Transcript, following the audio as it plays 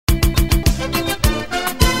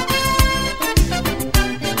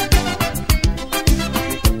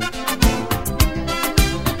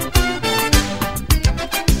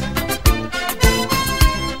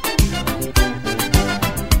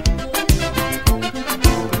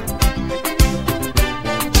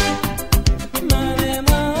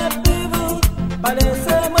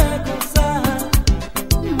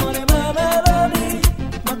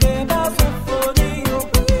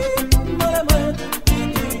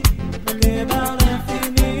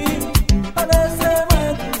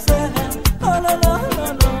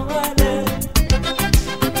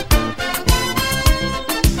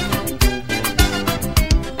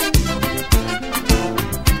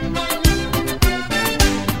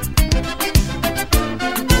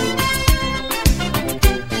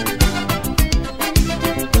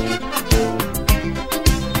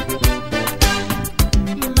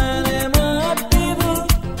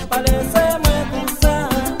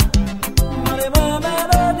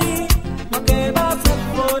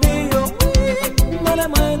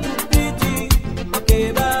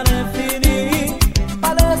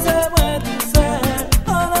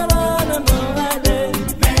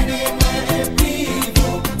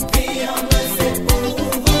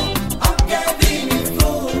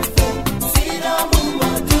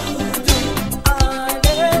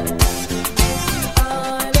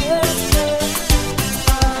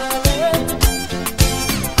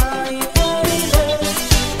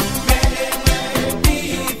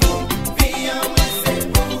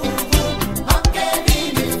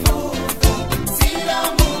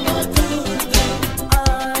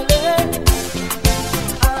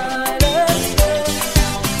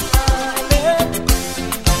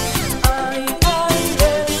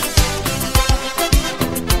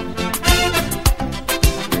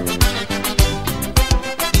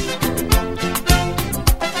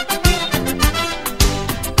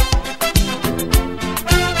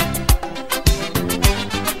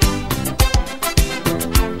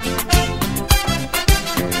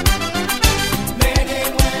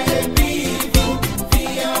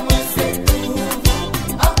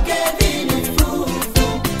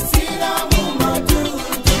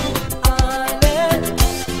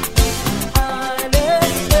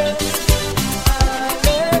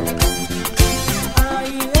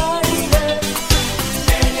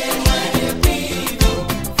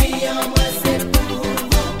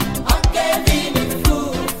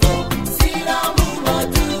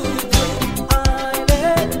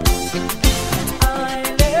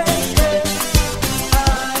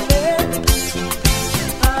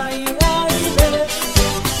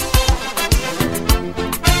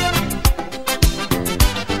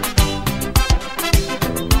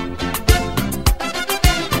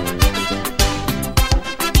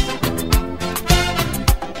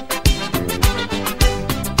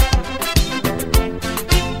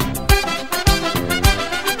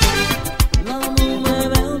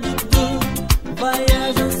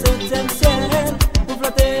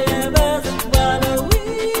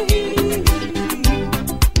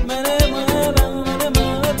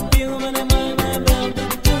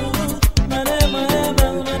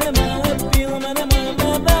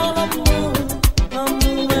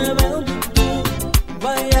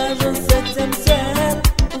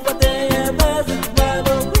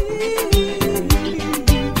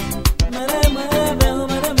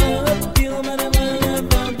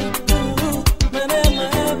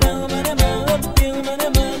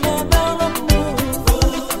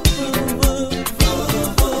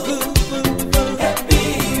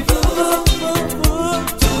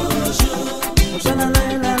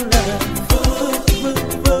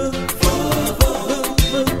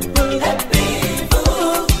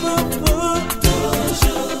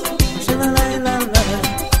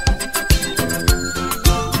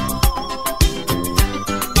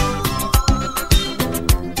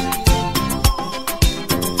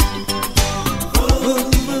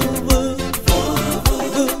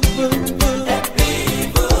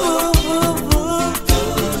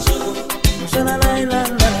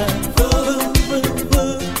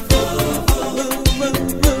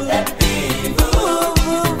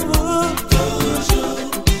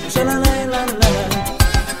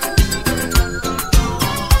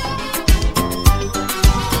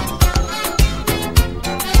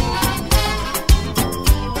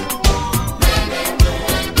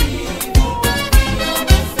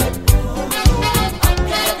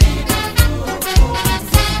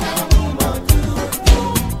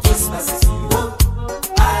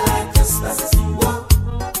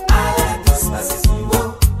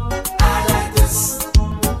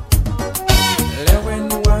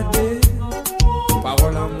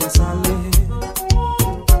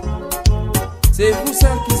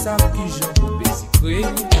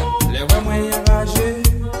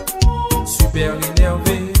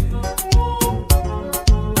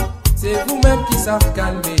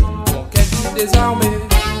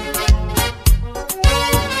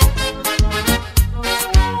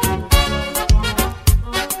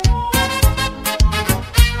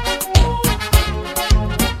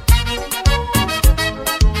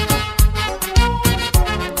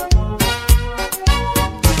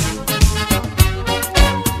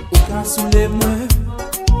sous les mains,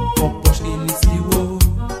 mon poche initiwo.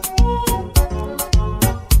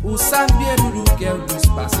 Ou ça bien doudou qu'elle douce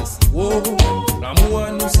passe si haut. L'amour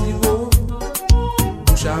nous si haut,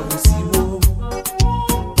 bouche à vous si haut.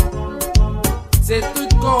 C'est tout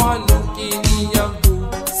corps nous qui n'y a goût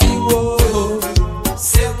si haut.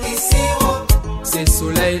 C'est qui si haut. C'est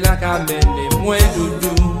soleil là qui amène les moins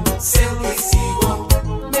doudou. C'est qui si haut.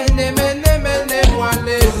 Mene moi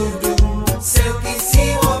les doudou. C'est qui si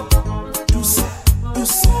haut. Douceur,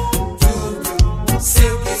 douceur. Doudou.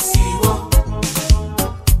 C'est qui si haut.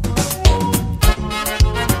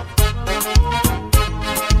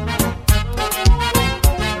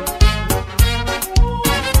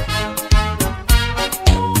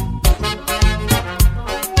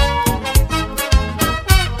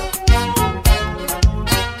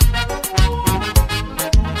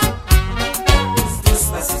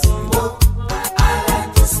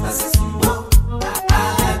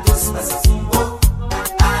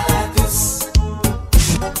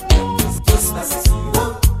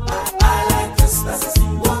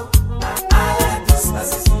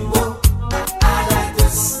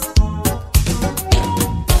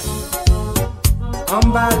 En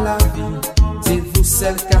bas la vie, c'est vous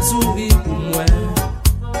celle qui a souri pour moi.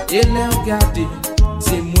 Et les regarder,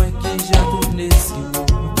 c'est moi qui j'ai tourné si haut.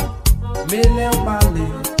 Mais les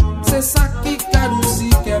parler, c'est ça qui carousi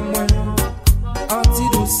que moi.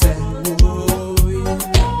 Anti-douceur, oh, yeah.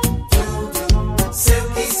 C'est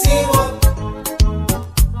qui si haut.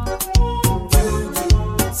 Doudou.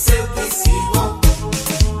 C'est qui si haut.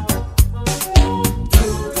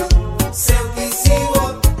 Doudou. C'est qui si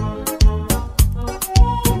haut.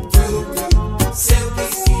 C'est qui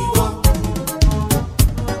si haut.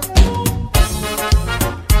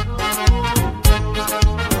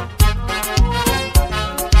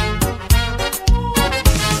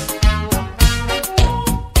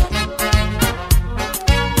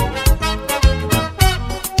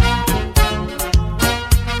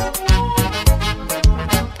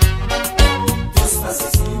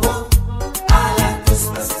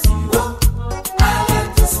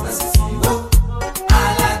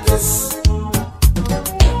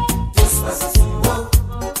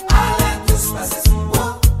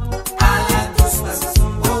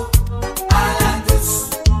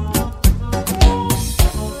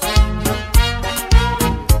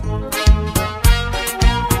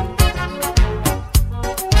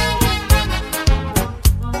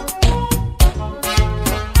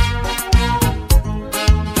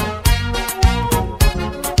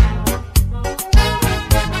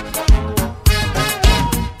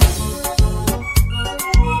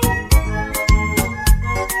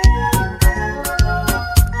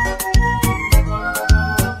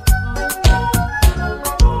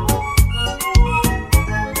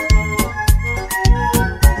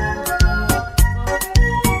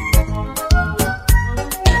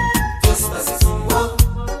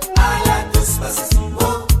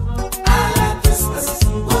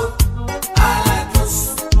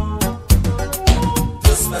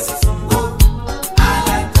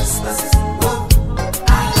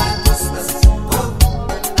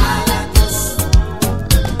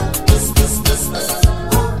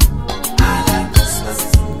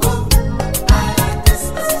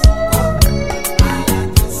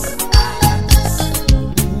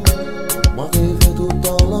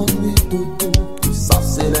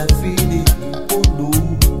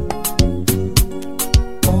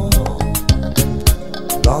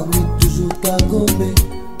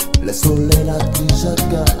 Le soleil a déjà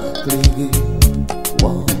éclairé.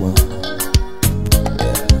 Wow, wow.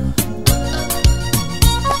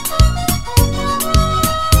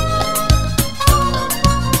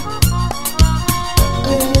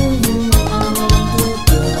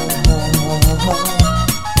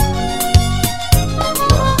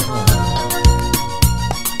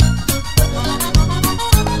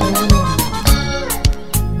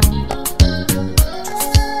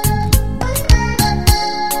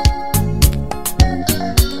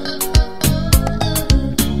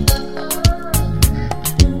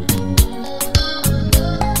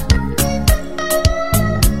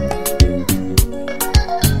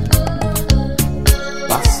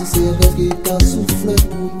 C'est rêve qui t'a soufflé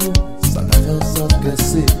pour nous, ça n'a fait en sorte que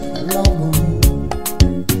c'est l'amour.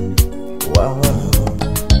 Ouais, ouais.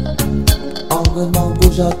 En vraiment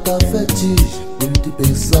bouge à ta fétiche, une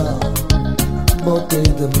type ça, beauté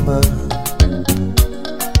de main.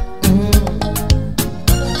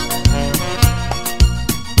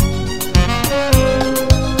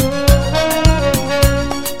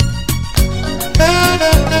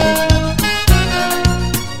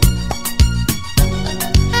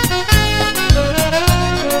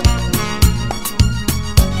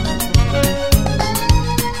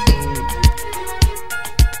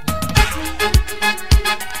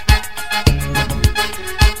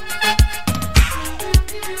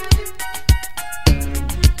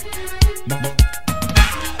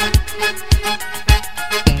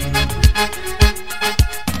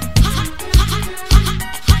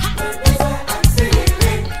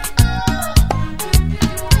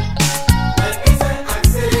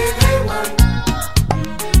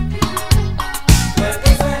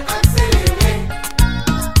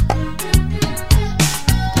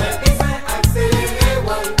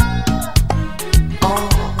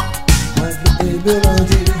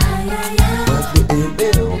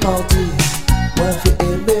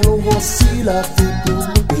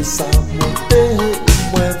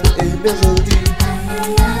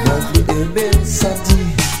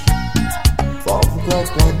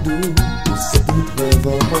 rêve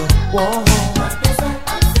moi.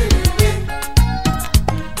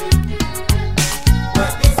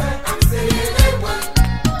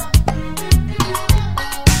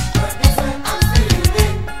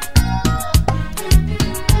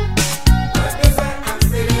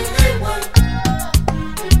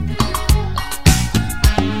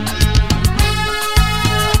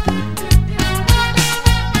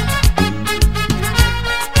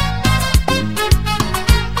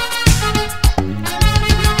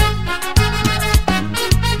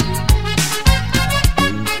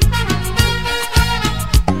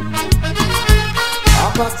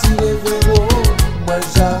 Parti les véros, moi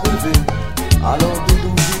j'arrivais. Alors de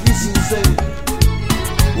nous diviser,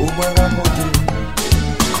 au moins raconter.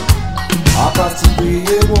 À partir du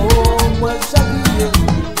héros, moi j'arrivais.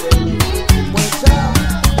 Moi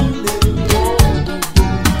j'arrivais.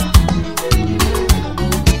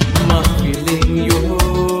 Ma feeling yo,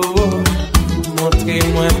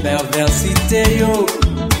 montrez-moi perversité yo,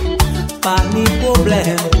 pas ni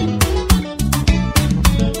problème.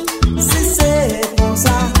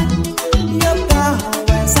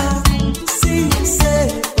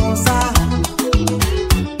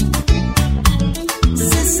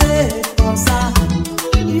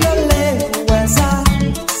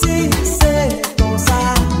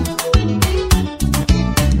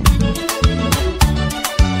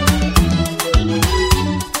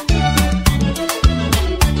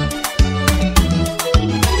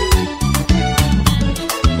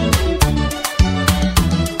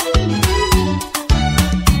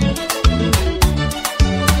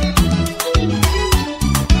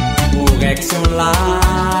 Là,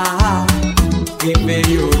 privé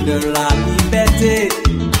de la liberté,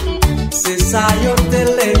 c'est ça yo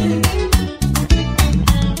télé.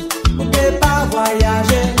 On peut pas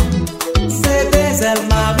voyager, c'est des ailes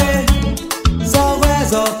marées, sans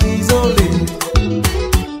raison isolées.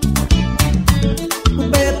 On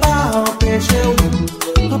peut pas empêcher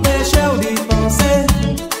d'y penser,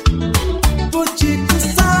 pour tout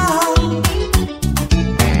ça.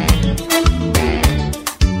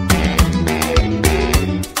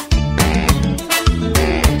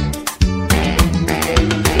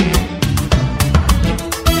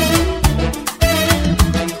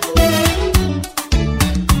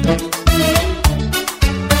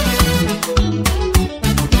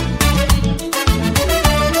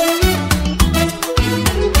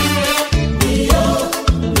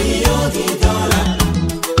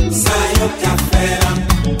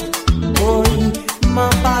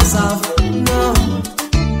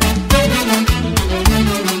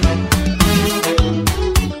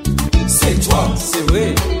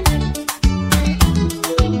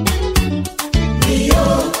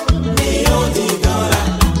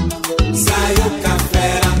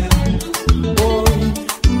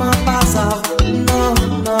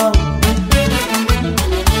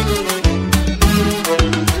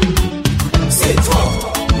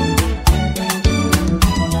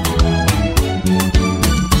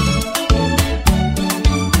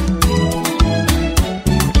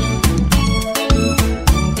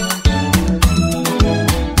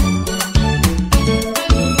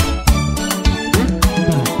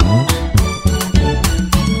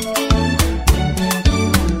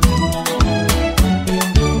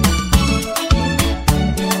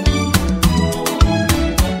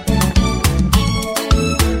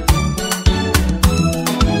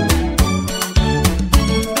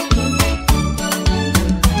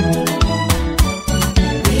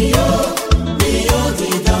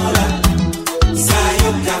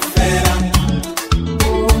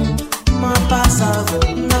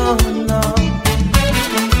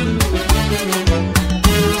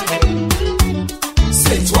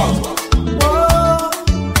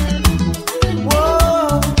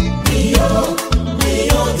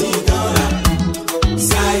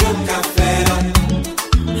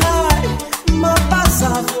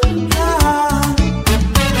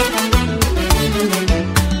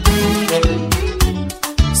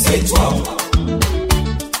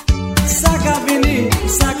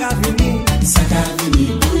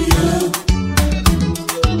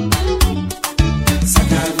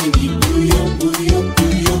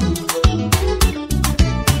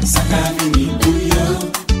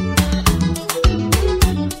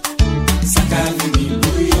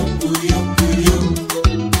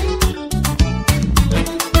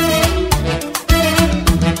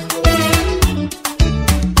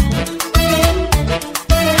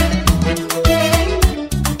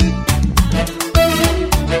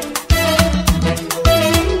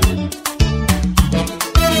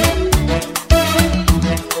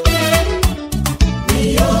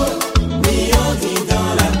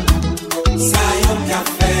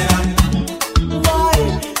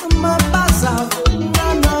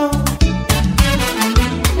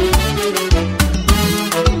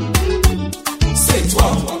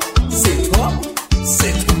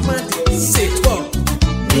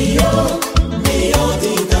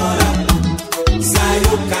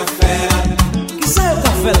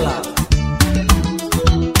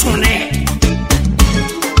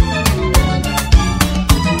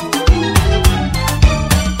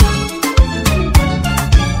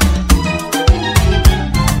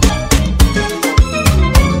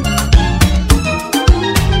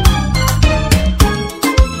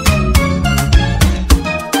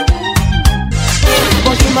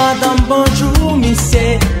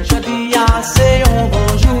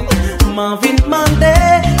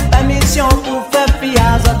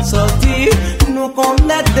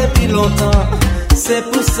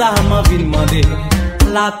 ça m'a vite demandé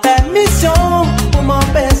la permission pour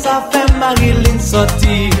m'empêcher ça fait Marilyn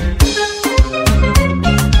sortir.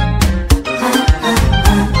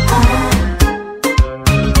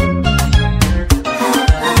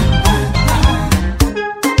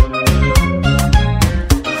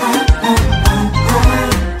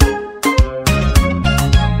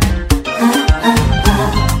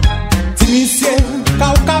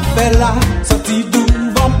 Sorti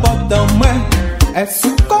devant porte dans moi. Est-ce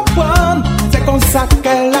que comprendre? C'est comme ça que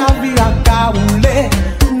la vie a caroulé.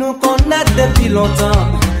 Nous connaissons depuis longtemps.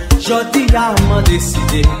 Jodi a m'en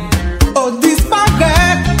décidé. Oh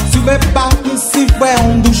disparaît. Tu veux pas que si ouais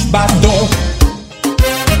on douche bâton.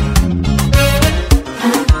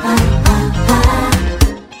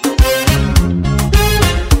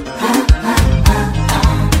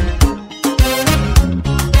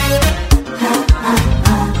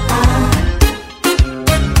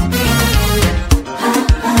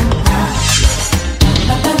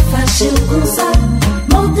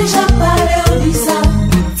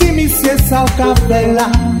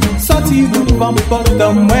 Sorti devant porte de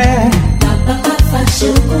moi. Papa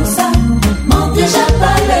fâché comme ça, m'ont déjà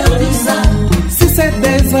parlé de ça. Si c'est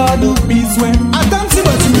des ordres ou besoin, attends si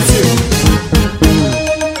votre monsieur.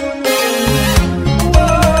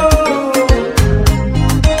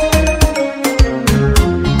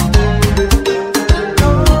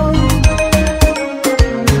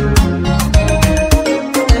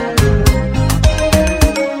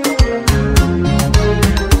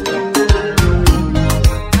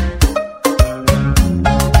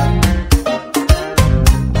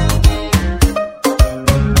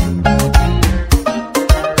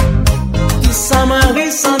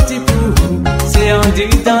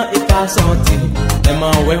 Sorti, les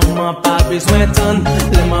mains ouais on m'a pas besoin d'entendre,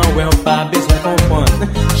 les mains ouais on pas besoin comprendre.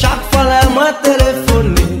 Chaque fois les mains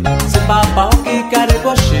téléphoner, c'est papa qui a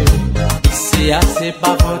décoché. Ici c'est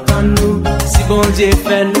pas votre nous, si bon Dieu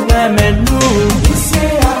fait nous aimer nous. Ici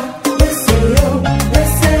laissez-yo,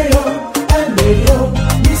 aimez-yo.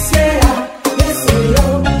 Ici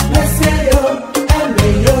laissez-yo,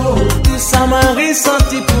 aimez-yo. Tout ça m'a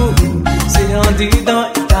ressenti pour vous, c'est en dedans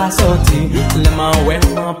et t'as sorti. Les mains ouais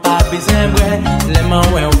on pas besoin ouais, les mains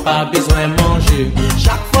ouais on pas besoin manger.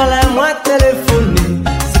 Chaque fois les mains téléphoner,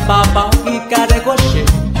 c'est papa qui a décoché.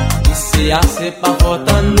 Ici c'est pas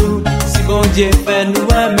votre nous, si bon Dieu fait nous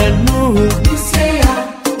aimer nous. Ici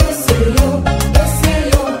laissez-yo,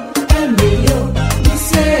 aimez-yo.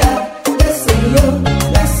 Ici laissez-yo,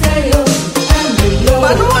 aimez-yo.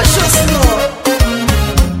 Pas nous chance non.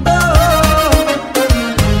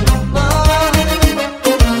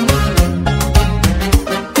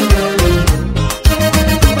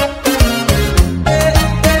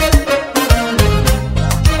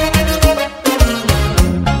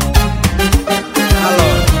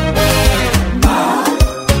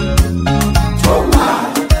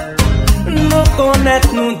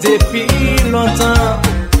 Nous depuis longtemps,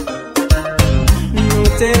 nous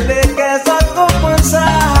télégués à comprendre ça.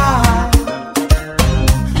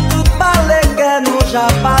 Tout parler que nous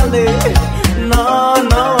j'ai parlé, non,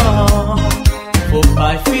 non, faut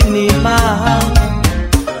pas finir mal,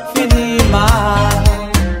 finir mal,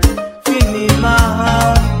 finir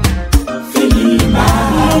mal, finir mal.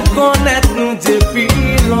 Nous connaître nous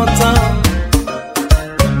depuis longtemps.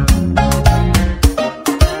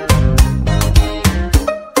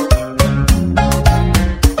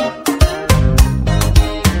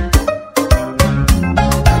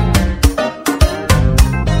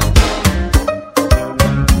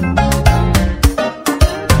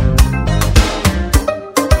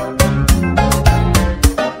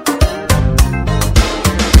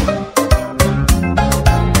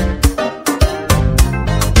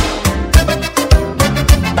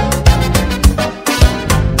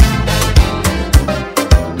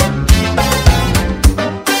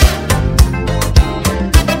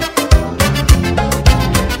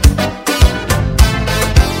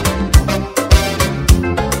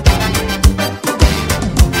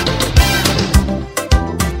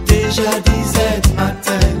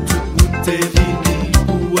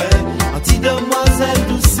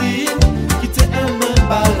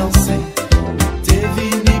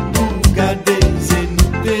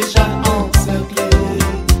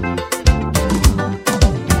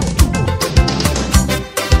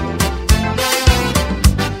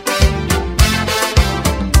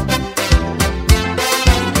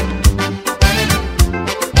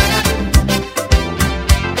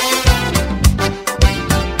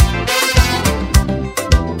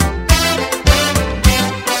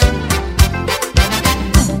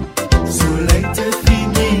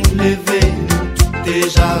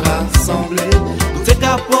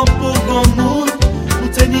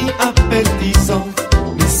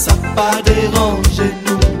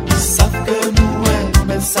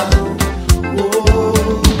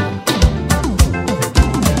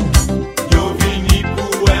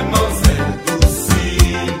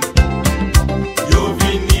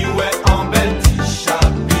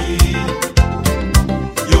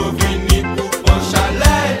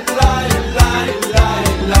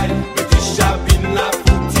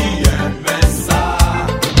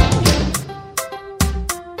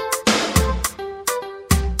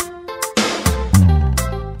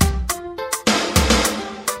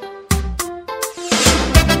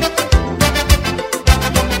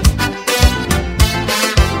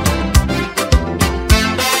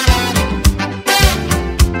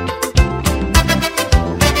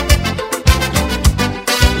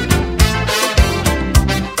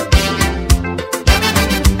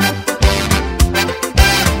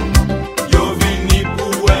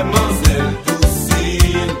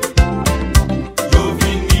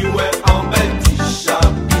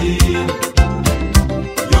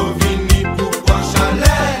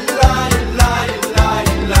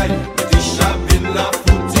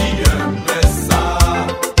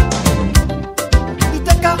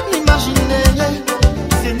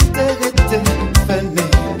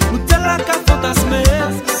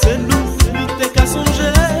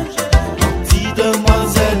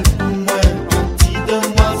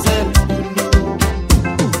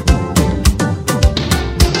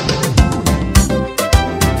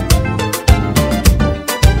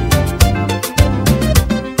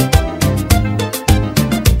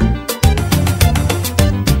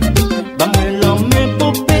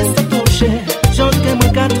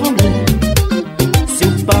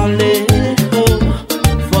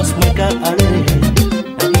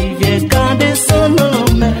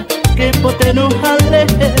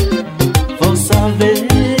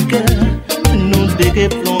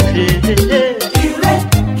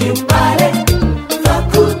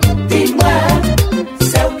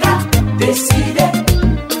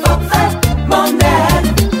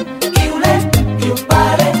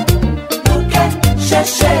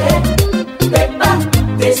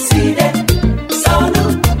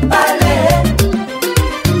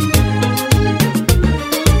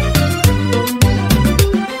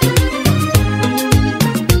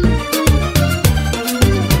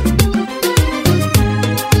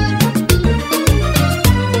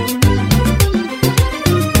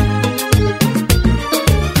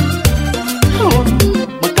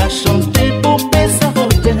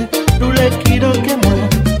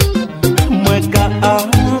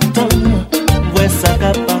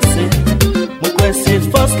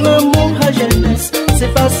 l'amour à jeunesse,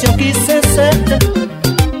 c'est passion qui s'insère.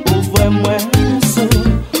 Ouvre-moi sous,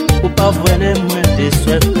 ou pas voir moi des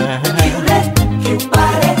soeurs. Qui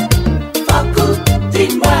paraît, faut que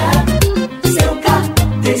dis-moi, c'est au cas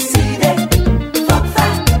décidé, faut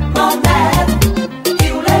faire mon rêve.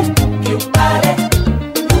 Qui paraît,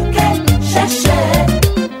 nous qu'est chercher,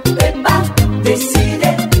 mais pas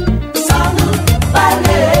décider, sans nous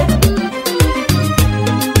parler.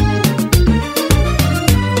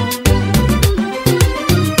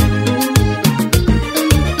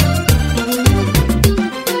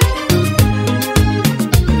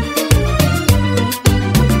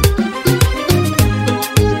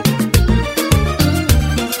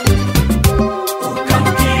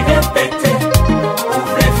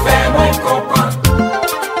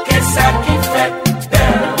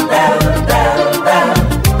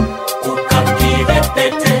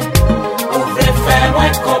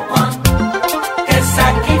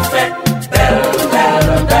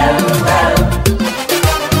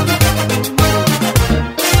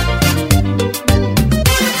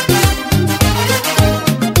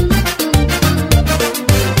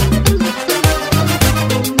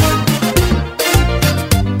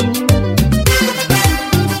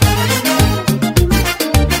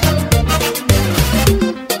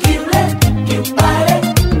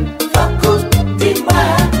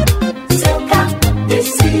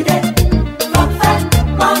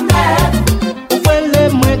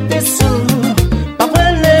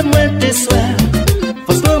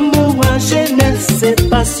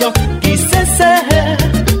 Qui s'essaie,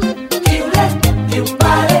 qui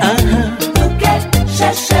paraît, nous qu'est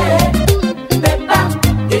chercher, mais pas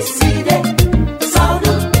décider, sans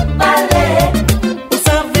nous parler. vous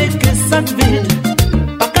savez que ça vide,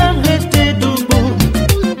 pas qu'arrêter debout.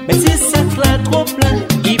 Mais si ça là trop plein,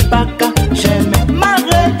 il pas qu'à jamais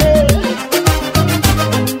m'arrêter.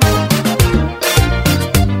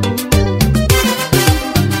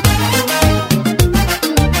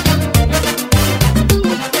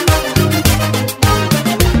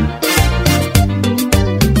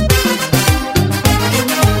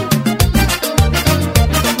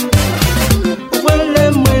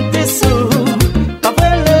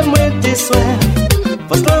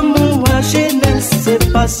 Parce que l'amour à jeunesse,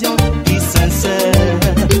 c'est passion qui sincère.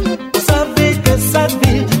 Vous savez que ça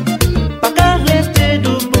vide, pas qu'arrêter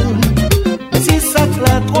debout. Mais si ça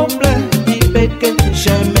là trop plein, il fait que